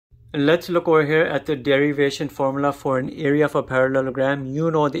Let's look over here at the derivation formula for an area of a parallelogram.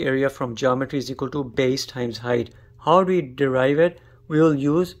 You know the area from geometry is equal to base times height. How do we derive it? We will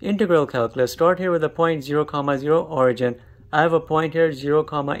use integral calculus. Start here with a point 0, 0 origin. I have a point here 0,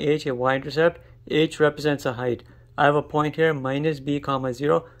 h, a y-intercept. H represents a height. I have a point here minus b,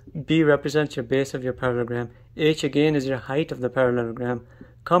 0. B represents your base of your parallelogram. H again is your height of the parallelogram.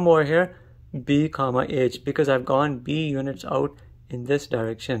 Come over here, b, h, because I've gone b units out in this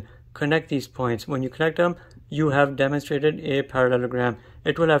direction. Connect these points. When you connect them, you have demonstrated a parallelogram.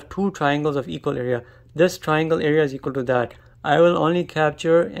 It will have two triangles of equal area. This triangle area is equal to that. I will only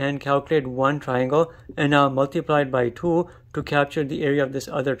capture and calculate one triangle, and I'll multiply it by 2 to capture the area of this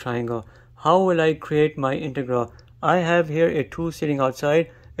other triangle. How will I create my integral? I have here a 2 sitting outside,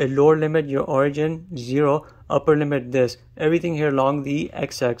 a lower limit, your origin 0, upper limit this. Everything here along the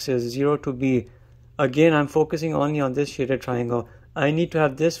x-axis, 0 to b. Again, I'm focusing only on this shaded triangle. I need to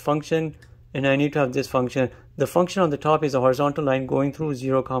have this function and I need to have this function. The function on the top is a horizontal line going through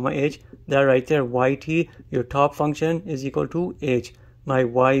 0, h. That right there, yt, your top function is equal to h. My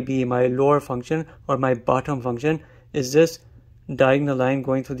yb, my lower function or my bottom function, is this diagonal line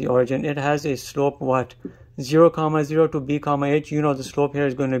going through the origin. It has a slope what? 0, 0 to b, h. You know the slope here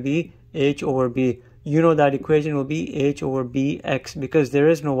is going to be h over b. You know that equation will be h over bx because there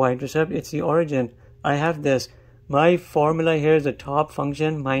is no y-intercept. It's the origin. I have this. My formula here is the top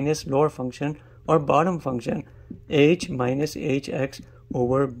function minus lower function or bottom function. H minus hx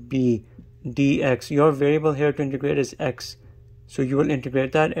over b dx. Your variable here to integrate is x. So you will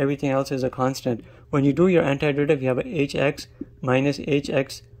integrate that. Everything else is a constant. When you do your antiderivative, you have a hx minus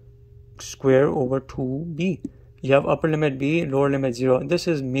hx square over 2b. You have upper limit b, lower limit 0. This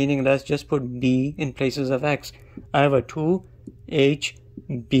is meaningless. Just put b in places of x. I have a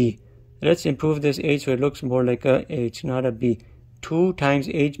 2hb. Let's improve this h so it looks more like a h, not a b. 2 times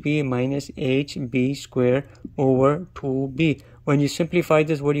hb minus hb square over 2b. When you simplify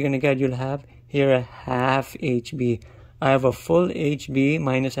this, what are you going to get? You'll have here a half hb. I have a full hb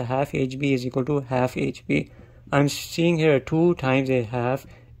minus a half hb is equal to half hb. I'm seeing here 2 times a half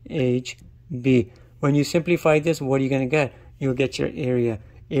hb. When you simplify this, what are you going to get? You'll get your area.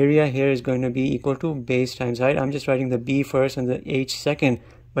 Area here is going to be equal to base times height. I'm just writing the b first and the h second.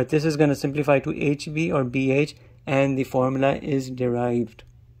 But this is going to simplify to hb or bh, and the formula is derived.